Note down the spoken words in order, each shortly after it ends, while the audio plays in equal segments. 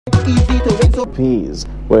Easy to win, so Ps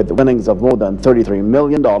with winnings of more than $33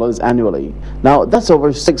 million annually. Now, that's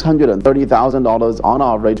over $630,000 on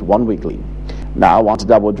average one weekly. Now, on to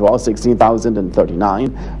double draw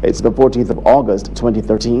 16,039. It's the 14th of August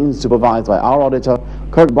 2013, supervised by our auditor,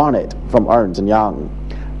 Kirk Barnett from Ernst & Young.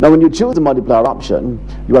 Now, when you choose the multiplier option,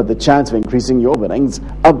 you have the chance of increasing your winnings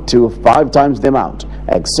up to 5 times the amount,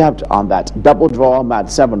 except on that double draw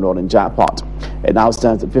Mat 7 rolling jackpot. It now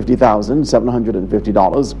stands at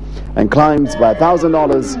 $50,750 and climbs by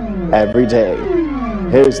 $1,000 every day.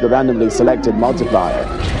 Here's the randomly selected multiplier.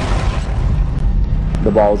 The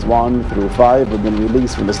balls 1 through 5 have been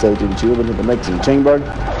released from the staging tube into the mixing chamber.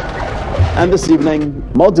 And this evening,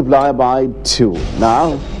 multiply by 2.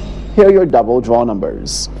 Now, here are your double draw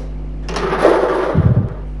numbers.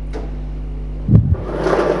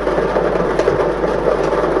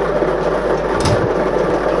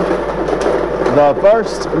 The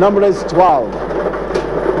first number is 12.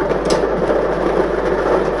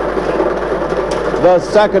 The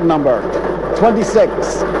second number,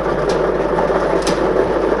 26.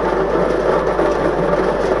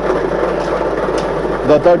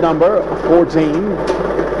 The third number, 14.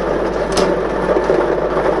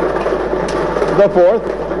 The fourth,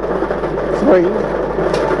 3.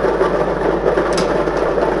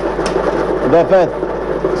 The fifth,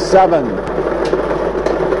 7.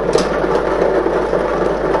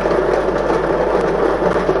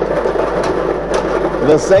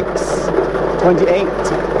 The sixth, 28.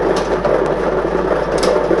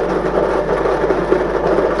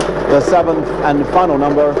 The seventh and final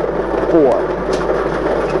number,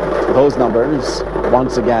 4. Those numbers,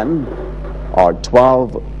 once again, are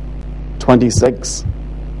 12, 26,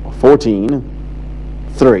 14,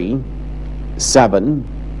 3, 7,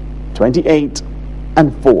 28,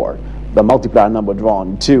 and 4. The multiplier number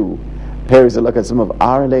drawn 2. Here's a look at some of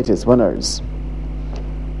our latest winners.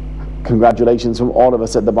 Congratulations from all of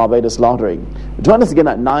us at the Barbados Lottery. Join us again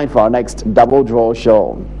at 9 for our next double draw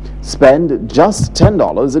show. Spend just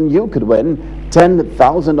 $10 and you could win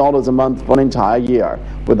 $10,000 a month for an entire year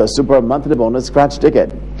with a super monthly bonus scratch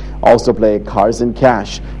ticket. Also play Cars and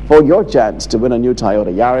Cash for your chance to win a new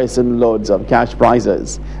Toyota Yaris and loads of cash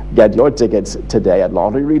prizes. Get your tickets today at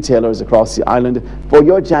lottery retailers across the island for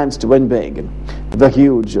your chance to win big. The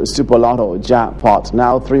huge Super Lotto jackpot,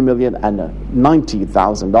 now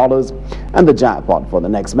 $3,090,000, and the jackpot for the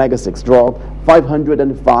next Mega 6 draw,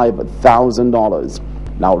 $505,000.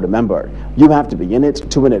 Now remember, you have to be in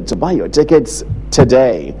it to win it, so buy your tickets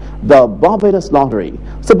today. The Barbados Lottery,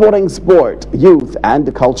 supporting sport, youth,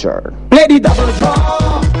 and culture. play the double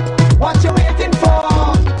draw.